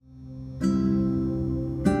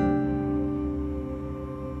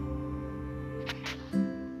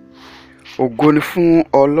Ògo ni fún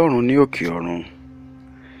Ọlọ́run ní òkè ọ̀run.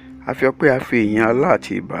 A fi ọpẹ́, a fi ìyìn ọlá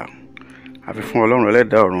àti ìbà, a fi fún Ọlọ́run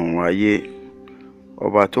ẹlẹ́dàá ọ̀run òun ayé,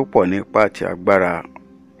 ọba tó pọ̀ ní ipá àti agbára,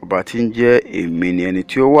 ọba tí ń jẹ́ èmi ni ẹni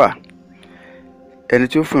tí ó wà, ẹni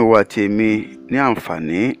tí ó fún ìwọ àti èmi ní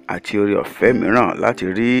àǹfààní àti oore ọ̀fẹ́ mìíràn láti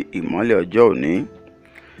rí ìmọ́lẹ̀ ọjọ́ òní.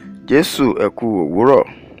 Jésù ẹ kú òwúrọ̀.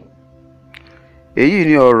 Èyí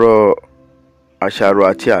ni ọ̀rọ̀ àṣàrò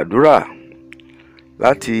àti àdúrà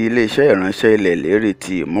láti iléeṣẹ́ ìránṣẹ́ ilẹ̀ ìlérí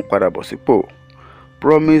ti ìmúpadàbọ̀sípò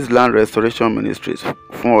Promise Land Restoration Ministries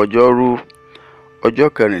fún ọjọ́rú ọjọ́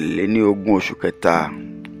 24 oṣù kẹta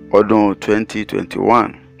ọdún 2021.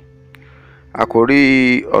 Àkòrí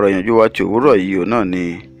ọ̀rọ̀ ìyànjú wa ti òwúrọ̀ yìí náà ni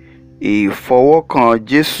ìfọwọ́kàn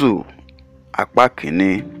Jésù apá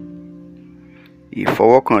kìíní.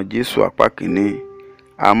 Ìfọwọ́kàn Jésù apá kìíní.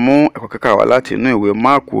 A mú ẹ̀kọ́ kíkà wá láti inú ìwé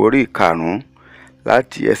Máàkù orí 5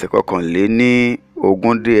 láti ẹsẹ̀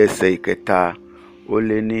 21 dé ẹsẹ̀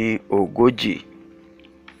 340.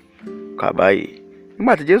 Kà báyìí.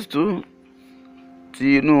 Nígbà tí Jésù tún ti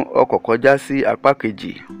inú ọkọ̀ kọjá sí apá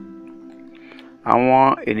kejì,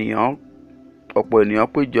 ọ̀pọ̀ ènìyàn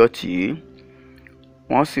péjọ tì í,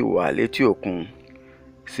 wọ́n sì wà létí òkun.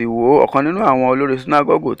 Sì wò, ọ̀kan nínú àwọn olórí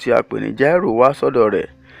sínágọ́gù tí a pè ní Jáírù wá sọ́dọ̀ rẹ̀.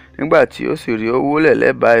 Nígbà tí ó sì rí, ó wólẹ̀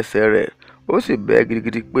lẹ́bàá ẹsẹ̀ rẹ̀, ó sì bẹ̀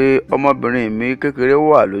gidigidi pé, ọmọbìnrin mi kékeré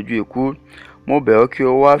wà lójú ikú. Mo bẹ̀ ọ́ kí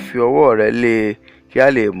o wá fi ọwọ́ rẹ lé e, kí a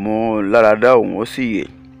lè mú un láradá, òun ó sì yè.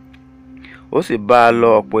 Ó sì bá a lọ,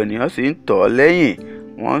 ọ̀pọ̀ ènìyàn sì ń tọ̀ ọ́ lẹ́yìn,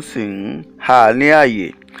 wọ́n sì ń há a ní ààyè.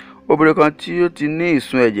 Obìnrin kan tí ó ti ní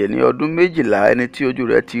ìsun ẹ̀jẹ̀ ní ọdún 12, ẹni tí ojú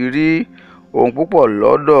rẹ̀ ti rí ohun púpọ̀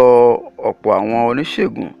lọ́dọ̀ ọ̀pọ̀ àwọn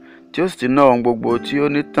oníṣègùn, tí ó sì ti ná ohun gbogbo tí ó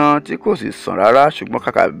ní tán, tí kò sì sàn rárá, ṣùgbọ́n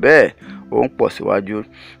kàkà bẹ́ẹ̀ ó ń pọ̀ síwájú.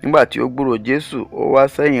 Nígbà tí ó gbúròó Jésù, ó wá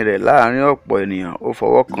sẹ́yìn rẹ̀ láàrin ọ̀pọ̀ ènìyàn, ó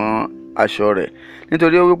fọwọ́ kan aṣọ rẹ̀,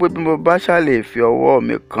 nítorí ó wípé, bí mo bá ṣá lè fi ọwọ́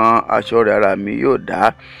mi kan aṣọ rẹ̀, ara mi yóò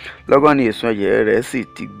dá. Lọ́gán ni ìsun ẹ̀jẹ̀ rẹ̀ sì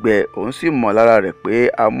ti gbẹ, òun sì mọ̀ lára rẹ̀ pé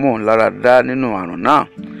a mú òun lára dá nínú àrùn náà.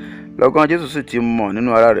 Lọ́gán Jésù sì ti mọ̀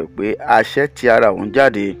nínú ara rẹ̀ pé àṣẹ ti ara òun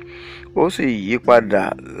jáde. Ó sì yí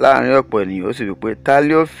padà láàrin ọ̀pọ̀ ènìyàn, ó sì wí pé, ta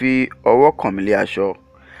ni ó fi ọwọ́ kàn mí lé aṣọ?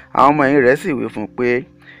 Àwọn ọmọ ẹ̀yìn rẹ̀ sì wí fún un pé,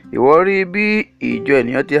 ìwọ rí bí ìjọ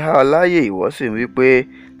ènìyàn ti há ọ láyè, ìwọ sì ń wí pé,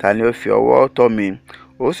 ta ni ó fi ọwọ́ tọ́ mi?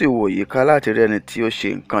 Ó sì wò yíká láti rí ẹni tí ó ṣe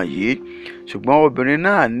nǹkan yìí. Ṣùgbọ́n obìnrin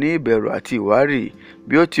náà ní ìbẹ̀rù àti ìwárìrì,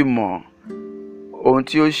 bí ó ti mọ ohun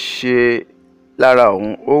tí ó ṣe lára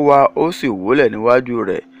òun, ó wá, ó sì wólẹ̀ níwájú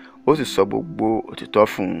rẹ̀, ó sì sọ gbogbo òtítọ́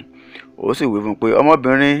fún un. Ó sì wí fún un pé,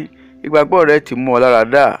 ọmọbìnrin, ìgbàgbọ́ rẹ ti mú ọ lára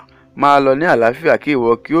dá. Máa lọ ní àlàáfíà, kí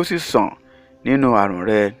ìwọ kí ó sì sàn nínú àrùn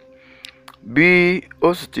rẹ. Bí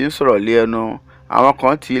ó sì ti ń sọ̀rọ̀ lé ẹnu, àwọn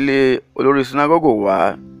kan ti ilé olórí sínágọ́gù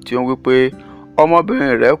wá, tí ó ń wí pé,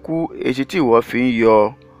 ọmọbìnrin rẹ kú, èéṣe tí ìwọ fi ń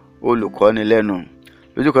yọ olùkọ́ni lẹ́nu?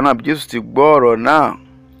 Lójú kan náà, bí Jésù ti gbọ́ ọ̀rọ̀ náà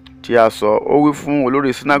tí a sọ, ó wí fún olórí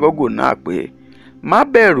sínágọ́gù náà pé, má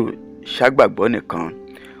bẹ̀rù, ṣá gbàgbọ́ nìkan.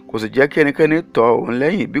 Kò sì jẹ́ kí ẹnikẹ́ni tọ̀ òun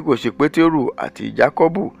lẹ́yìn, bí kò ṣe Pétérù àti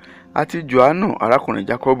Jákọ́bù àti Jòhánù arákùnrin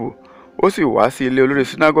Jákọ́bù. Ó sì wá sí ilé olórí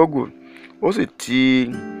sínágọ́gù,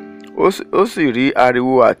 ó sì rí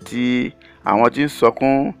ariwo àti àwọn tí ń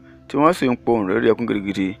sọkún, tí wọ́n sì ń pohùn réré ẹkún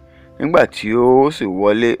gidigidi. Nígbà tí ó sì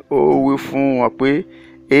wọlé, ó wí fún wọn pé,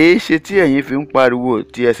 èéṣe tí ẹ̀yin fi ń pariwo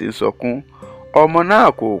tí ẹ sì ń sọkún? Ọmọ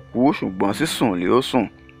náà kò kú, ṣùgbọ́n sísùn lé ó sùn.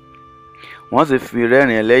 Wọ́n sì fi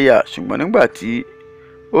rẹ́rìn ẹlẹ́yà. Ṣùgbọ́n nígbà tí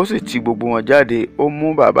ó sì ti gbogbo wọn jáde, ó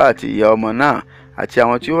mú bàbá àti ìyá ọmọ náà àti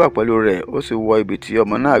àwọn tí ó wà pẹ̀lú rẹ̀, ó sì wọ ibi tí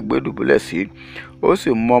ọmọ náà gbé dùbúlẹ̀ sí. Ó sì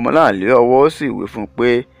mú ọmọ náà lé ọwọ́, ó sì wí fún un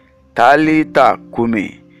pé, tálítà kúmì,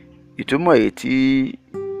 ìtumọ̀ èyí tí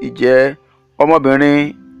jẹ́,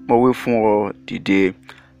 ọmọbìnrin, mo wí fún ọ, dìde.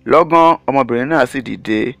 Lọ́gán ọmọbìnrin náà sì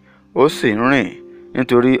dìde, ó sì ń rìn,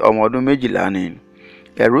 nítorí ọmọ ọdún 12 ni.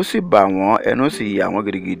 Ẹ̀rù sì bà wọ́n, ẹnu sì yà wọ́n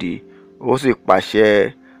gidigidi. Ó sì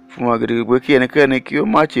pàṣẹ fún wọn gidigidi pé kí ẹnikẹ́ni kí ó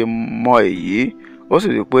má ṣe mọ èyí. Ó sì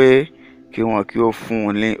wí pé kí wọn kí ó fún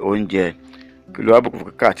un ní oúnjẹ. Kí Olúwa bùkún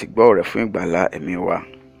kíkà àti gbọ́ rẹ̀ fún ìgbàlà ẹ̀mí wa.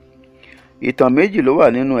 Ìtàn méjì ló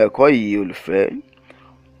wà nínú ẹ̀kọ́ yìí, olùfẹ́.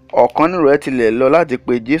 Ọ̀kan nínú rẹ̀ tilẹ̀ lọ láti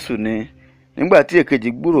pe Jésù ni. Nígbà tí èkejì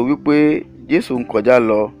gbúròó wípé Jésù ń kọjá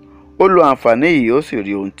lọ, ó lo àǹfààní yìí, ó sì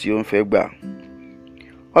rí ohun tí ó ń fẹ́ gbà.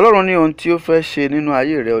 Ọlọ́run ní ohun tí ó fẹ́ ṣe nínú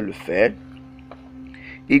ayé rẹ, olùfẹ́.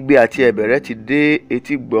 Igbe àti ẹ̀bẹ̀ rẹ ti dé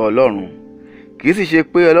etí gbọ́ Ọlọ́run. Kì í sì ṣe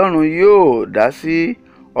pé Ọlọ́run yóò dá sí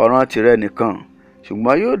ọ̀ràn tìrẹ nìkan,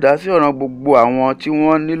 ṣùgbọ́n yóò dá sí ọ̀ràn gbogbo àwọn tí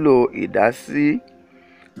wọ́n nílò ìdásí,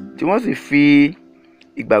 tí wọ́n sì fi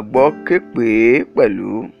ìgbàgbọ́ ké pè é pẹ̀lú.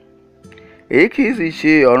 Èyí kì í sì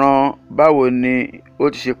ṣe ọ̀ràn báwo ni ó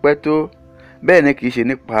ti ṣe pẹ́ tó, bẹ́ẹ̀ ni kì í ṣe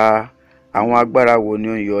nípa àwọn agbára wo ni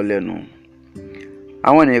ó ń yọ lẹ́nu.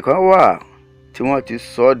 Àwọn ènìyàn kan wà tí wọ́n ti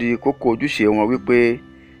sọ di kókó ojúṣe wọn wípé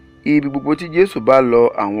ibi gbogbo tí Jésù bá lọ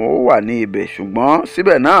àwọn ó wà ní ibẹ̀, ṣùgbọ́n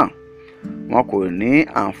síbẹ̀ náà wọn kò ní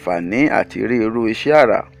àǹfààní àti rí irú iṣẹ́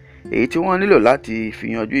àrà èyí tí wọ́n nílò láti fi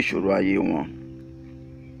yanjú ìṣòro ayé wọn.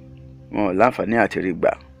 Wọn ò láǹfààní àti rí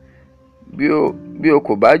gbà. Bí o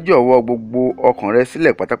kò bá jọ̀wọ́ gbogbo ọkàn rẹ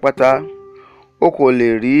sílẹ̀ pátápátá, o kò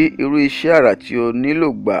lè rí irú iṣẹ́ àrà tí o nílò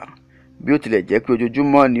gbà, bí ó tilẹ̀ jẹ́ pé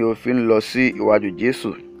ojoojúmọ́ ni o fi ń lọ sí iwájú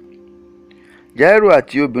Jésù. Jáírù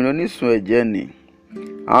àti obìnrin onísun ẹ̀jẹ̀ nì,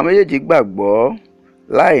 àwọn méjèèjì gbàgbọ́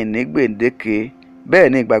láì ní gbèǹdéke, bẹ́ẹ̀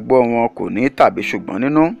ni ìgbàgbọ́ wọn kò ní tàbí ṣùgbọ́n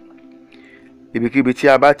nínú. Ibikíbi tí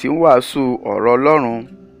a bá ti ń wàásù ọ̀rọ̀ Ọlọ́run,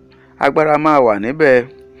 agbára máa wà níbẹ̀,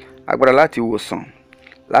 agbára láti wòsàn,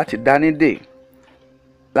 láti dánídè,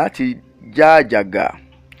 láti já àjàgà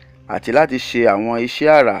àti láti ṣe àwọn iṣẹ́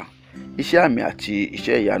àrà, iṣẹ́ àmì àti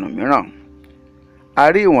iṣẹ́ ìyanu mìíràn. A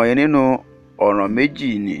rí ìwọ̀nyí nínú ọ̀ràn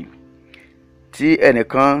méjì ni tí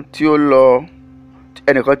ẹnìkan tí ó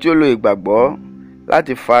lo ìgbàgbọ́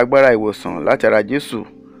láti fa agbára ìwòsàn láti ara Jésù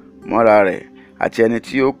mọ́ra rẹ̀ àti ẹni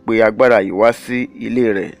tí ó pe agbára yìí wá sí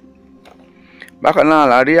ilé rẹ̀. Bákan náà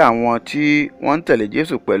la rí àwọn tí wọ́n ń tẹ̀lé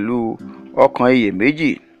Jésù pẹ̀lú ọkàn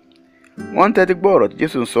iyèméjì. Wọ́n ń tẹ́tí gbọ́ ọ̀rọ̀ tí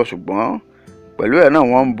Jésù ń sọ, ṣùgbọ́n pẹ̀lú ẹ̀ náà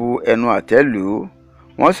wọ́n ń bu ẹnu àtẹ́ lù ú,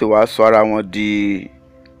 wọ́n sì wá sọ ara wọn di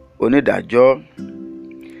onídàájọ́.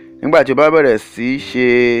 Nígbà tí o bá bẹ̀rẹ̀ sí ṣe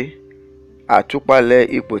àtúpalẹ̀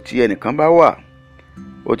ipò tí ẹnìkan bá wà,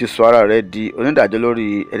 o ti sọ ara rẹ di onídàájọ́ lórí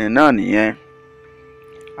ẹni náà nìyẹn.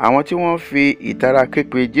 Àwọn tí wọ́n fi ìtara ké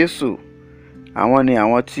pe Jésù, àwọn ni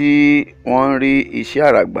àwọn tí wọ́n ń rí iṣẹ́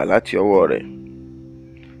àrà gbà láti ọwọ́ rẹ̀.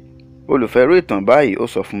 Olùfẹ́ irú ìtàn báyìí ó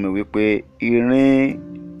sọ fún mi wípé ìrìn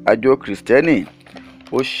àjò Kìrìsìtẹ́nì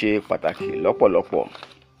ó ṣe pàtàkì lọ́pọ̀lọpọ̀.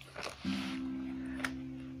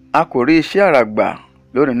 A kò rí iṣẹ́ àrà gbà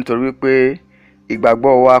lónìí nítorí wípé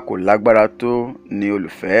ìgbàgbọ́ wa kò lágbára tó ní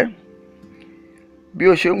olùfẹ́. Bí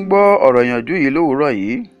o ṣe ń gbọ́ ọ̀rọ̀ ìyànjú yìí lówùúrọ̀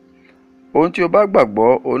yìí, ohun tí o bá gbàgbọ́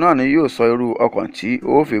òun náà ni yóò sọ irú ọkàn tí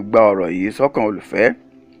o fi gba ọ̀rọ̀ yìí sọ́kàn olùfẹ́.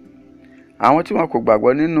 Àwọn tí wọn kò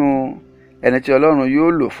gbàgbọ́ nínú ẹni tí Ọlọ́run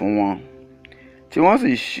yóò lò fún wọn, tí wọ́n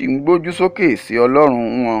sì ń gbójú sókè sí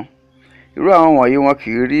Ọlọ́run wọn, irú àwọn wọ̀nyí wọn kì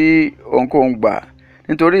í rí ohunkóhun gbà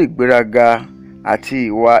nítorí ìgbéraga àti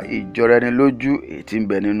ìwà ìjọraẹnilójú èyí tí ń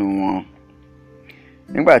bẹ nínú wọn.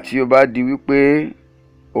 Nígbà tí ó bá di wípé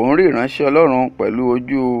òun rí ìránṣẹ́ Ọlọ́run pẹ̀lú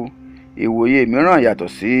ojú ìwòye mìíràn yàtọ̀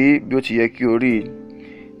sí bí ó ti yẹ kí o rí,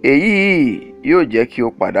 èyí yóò jẹ́ kí o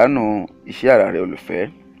pàdánù iṣẹ́ àrà rẹ olùfẹ́.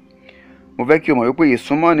 Mo fẹ́ kí o mọ̀ wípé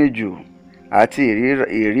ìsúnmọ́ni jù àti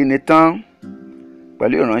ìrínitán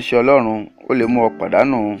pẹ̀lú ìránṣẹ́ Ọlọ́run ó lè mú ọ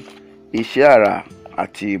pàdánù iṣẹ́ àrà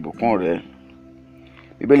àti ìbùkún rẹ.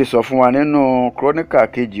 Bíbélì sọ fún wa nínú Kíróníkà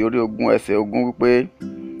kejì orí 20 ẹsẹ̀ 20 wípé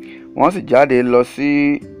wọ́n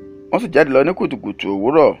sì jáde lọ ní kùtùkùtù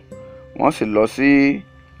òwúrọ̀, wọ́n sì lọ sí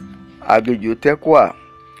aginjù Tẹ́kùà.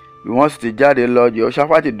 Bí wọ́n sì ti jáde lọ,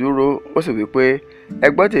 Jèhóṣáfátì dúró, ó sì wí pé, ẹ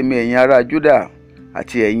gbọ́ tèmi ẹ̀yin ará Júdà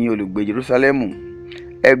àti ẹ̀yin olùgbé Jerúsálẹ́mù,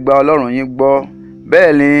 ẹ gba Ọlọ́run yín gbọ́,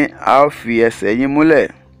 bẹ́ẹ̀ ni a ó fi ẹsẹ̀ yín múlẹ̀.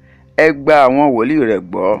 Ẹ gba àwọn wòlíì rẹ̀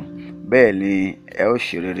gbọ́, bẹ́ẹ̀ ni ẹ ó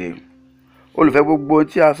ṣe rere. Olùfẹ́, gbogbo ohun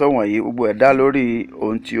tí a sọ wọ̀nyí gbogbo ẹ̀ dá lórí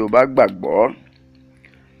ohun tí o bá gbàgbọ́.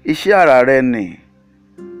 Iṣẹ́ àrà rẹ nì,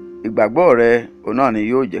 ìgbàgbọ́ rẹ òun náà ni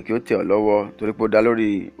yóò jẹ́ kí ó tẹ̀ ọ́ lọ́wọ́, torí pé ó dá lórí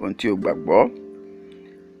ohun tí o gbàgbọ́.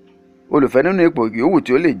 Olùfẹ́, nínú ipò yòówù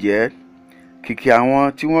tí ó lè jẹ́, kìkì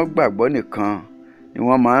àwọn tí wọ́n gbàgbọ́ nìkan ni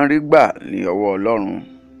wọ́n máa ń rí gbà ní ọwọ́ Ọlọ́run.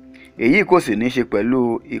 Èyí kò sì ní ṣe pẹ̀lú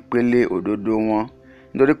ìpele òdodo wọn,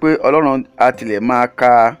 nítorí pé Ọlọ́run á tilẹ̀ máa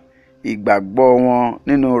ka ìgbàgbọ́ wọn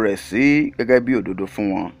nínú rẹ̀ sí gẹ́gẹ́ bí òdodo fún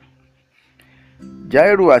wọn.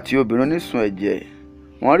 Jáírù àti obìnrin onísun ẹ̀jẹ̀,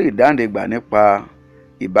 wọ́n rí ìdáǹdè gbà nípa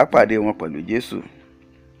ìbápàdé wọn pẹ̀lú Jésù.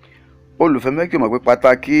 Olùfẹ́, mẹ́kì mọ̀ pé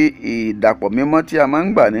pàtàkì ìdàpọ̀ mímọ́ tí a máa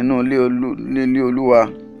ń gbà nínú ilé Olúwa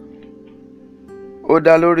ó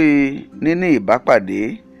dá lórí níní ìbápàdé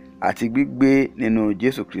àti gbígbé nínú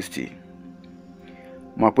Jésù Kristi.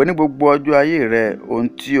 Mọ̀ pé ní gbogbo ọjọ́ ayé rẹ, ohun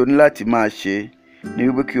tí o ní láti máa ṣe ni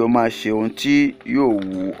wípé kí o máa ṣe ohun tí yóò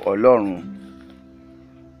wu Ọlọ́run.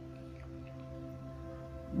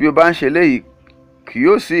 Bí o bá ń ṣe léyìí, kì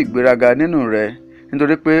yóò sí ìgbéraga nínú rẹ,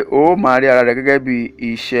 nítorí pé o máa rí ara rẹ gẹ́gẹ́ bí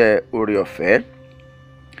iṣẹ́ oore ọ̀fẹ́.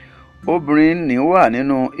 Obìnrin ní wà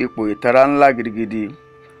nínú ipò ìtara ńlá gidigidi.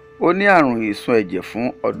 Ó ní àrùn ìsun ẹ̀jẹ̀ fún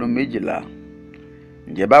ọdún 12.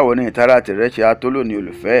 Ǹjẹ́ báwo ni ìtara tìrẹ ṣe á tó lónìí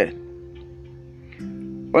olùfẹ́?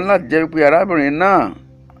 Ó ní láti jẹ́ wípé arábìnrin náà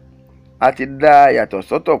a ti dá yàtọ̀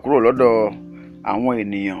sọ́tọ̀ kúrò lọ́dọ̀ àwọn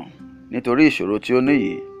ènìyàn nítorí ìṣòro tí ó ní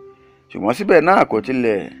yìí. Ṣùgbọ́n síbẹ̀ náà kò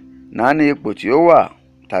tilẹ̀ náání ipò tí ó wà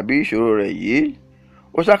tàbí ìṣòro rẹ̀ yìí.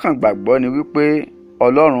 ó ṣákàn gbàgbọ́ ni wípé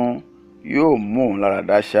Ọlọ́run yóò mú òun lára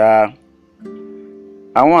dá ṣá.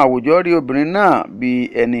 Àwọn àwùjọ rí obìnrin náà bí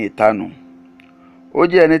ẹni ìtanù. Ó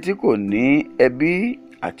jẹ́ ẹni tí kò ní ẹbí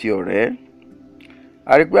àti ọ̀rẹ́.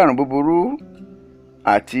 A rí pé àrùn búburú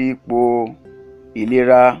àti ipò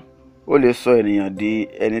ìlera ó lè sọ ènìyàn di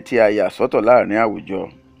ẹni tí a yà sọ́tọ̀ láàrin àwùjọ.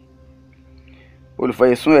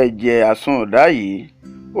 Olùfẹ̀yìntún ẹ̀jẹ̀ àsundá yìí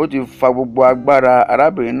ó ti fa gbogbo agbára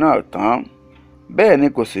arábìnrin náà tán, bẹ́ẹ̀ ni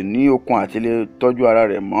kò sì ní okun àti lè tọ́jú ara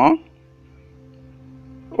rẹ̀ mọ́.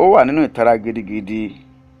 Ó wà nínú ìtara gidigidi,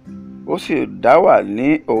 ó sì dá wà ní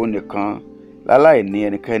òun nìkan láláì ní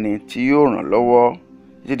ẹnikẹ́ni tí yóò ràn lọ́wọ́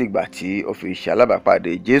títí dìgbà tí ó fi ṣe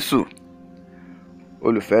alábàápàdé Jésù.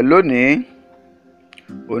 Olùfẹ́, lónìí,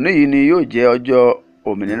 òní yìí ni yóò jẹ́ ọjọ́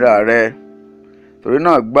òmìnira rẹ. Torí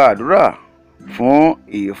náà gba àdúrà fún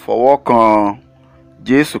ìfọwọ́kàn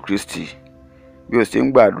Jésù Kristi. Bí o sì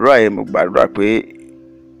ń gbàdúrà yìí, mo gbàdúrà pé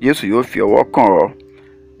Jésù yóò fi ọwọ́ kàn ọ́,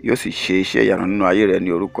 yóò sì ṣe iṣẹ́ ìyanu nínú ayé rẹ ní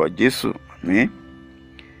orúkọ Jésù. Àmín.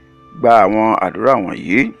 Gba àwọn àdúrà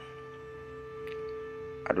wọ̀nyí.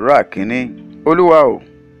 Àdúrà kínní. Olúwa o,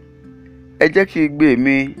 ẹ jẹ́ kí igbe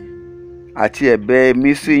mi àti ẹ̀bẹ̀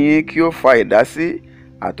mi sí yín kí ó fa ìdásí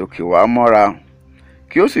àtòkèwá mọ́ra,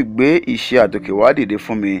 kí ó sì gbé iṣẹ́ àtòkèwá dìde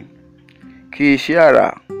fún mi, kí iṣẹ́ àrà,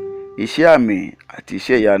 iṣẹ́ àmì àti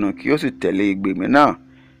iṣẹ́ ìyanu kí ó sì tẹ̀lé igbe mi náà,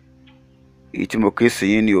 èyí tí mo ké sí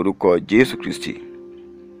yín ní orúkọ Jésù Kristi.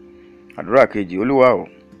 Àdúrà kejì. Olúwa o,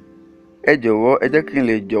 ẹ jọ̀wọ́ ẹ jẹ́ kí n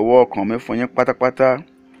lè jọ̀wọ́ ọkàn mi fún yín pátápátá,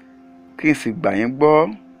 kí n sì gbà yín gbọ́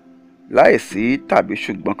láìsí tàbí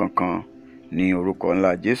ṣùgbọ́n kankan ní orúkọ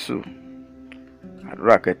ńlá Jésù.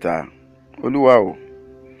 Àdúrà kẹta. Olúwa o,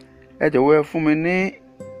 ẹ jọ̀wọ́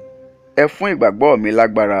ẹ fún ìgbàgbọ́ mi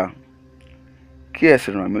lágbára, kí ẹ sì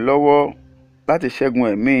ràn mí lọ́wọ́ láti ṣẹ́gun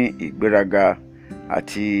ẹ̀mí ìgbéraga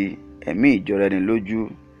àti ẹ̀mí ìjọraẹnilójú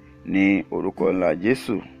ní orúkọ ńlá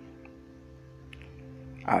Jésù.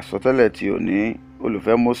 Àsọtẹ́lẹ̀ tí ò ní.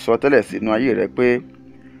 Olùfẹ́, mo sọ tẹ́lẹ̀ sínú ayé rẹ pé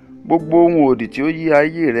gbogbo ohun òdì tí ó yí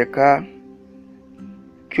ayé rẹ ká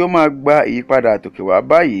kí ó máa gba ìyípadà àtòkèwá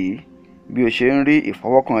báyìí bí o ṣe ń rí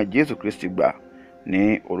ìfọwọ́kàn Jésù Kristi gbà ní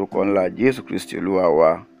orúkọ ńlá Jésù Kristi Olúwa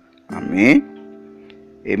wa. Àmín.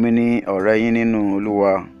 Èmi ni ọ̀rẹ́ yín nínú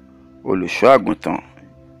Olúwa, olùṣọ́ àgùntàn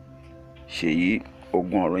Ṣèyí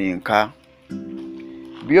Ògúnọ̀rúnyìnká.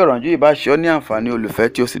 Bí ọ̀rọ̀ yìí bá ṣe ọ́ ní àǹfààní, olùfẹ́,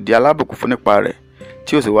 tí o sì di alábùkún fún nípa rẹ̀,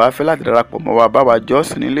 tí o sì wá fẹ́ láti darapọ̀ mọ́ wa bá wa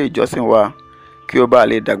jọ́sìn nílé ìjọsìn wa, kí o bá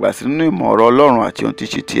lè dàgbà sí nínú ìmọ̀ ọ̀rọ̀ Ọlọ́run àti ohun tí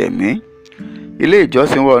ṣe ti ẹ̀mí. Ilé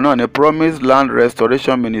ìjọsìn wa náà ni Promise Land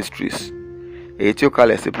Restoration Ministries, èyí tí ó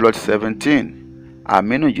kalẹ̀ sí plot 17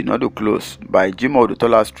 Aminu Jinadu Close by Jimoh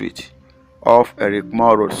Odutola Street off Eric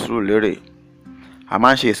Moore Road, Surulere. A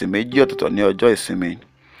máa ń ṣe ìsìn méjì ọ̀tọ̀ọ̀tọ̀ ní ọjọ́ ìsinmi.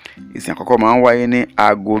 Ìsìn àkọ́kọ́ máa ń wáyé ní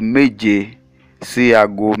aago 7 sí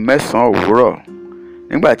aago 9 òwúrọ̀,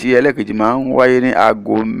 nígbà tí ẹlẹ́kejì máa ń wáyé ní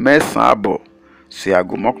aago 9 sí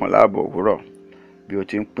aago 11 òwúrọ̀. Bí o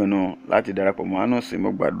ti ń pinnu láti darapọ̀ mọ́ àánú sí, mo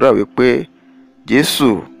gbàdúrà wípé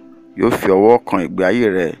Jésù yóò fi ọwọ́ kan ìgbé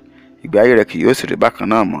ayé rẹ kì yóò sì rí bákan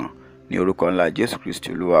náà mọ́ ní orúkọ ńlá Jésù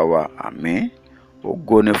Kristi Olúwa wa. Àmín.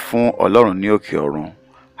 Ògo ni fún Ọlọ́run ní òkè ọ̀run.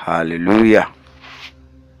 Hallelujah.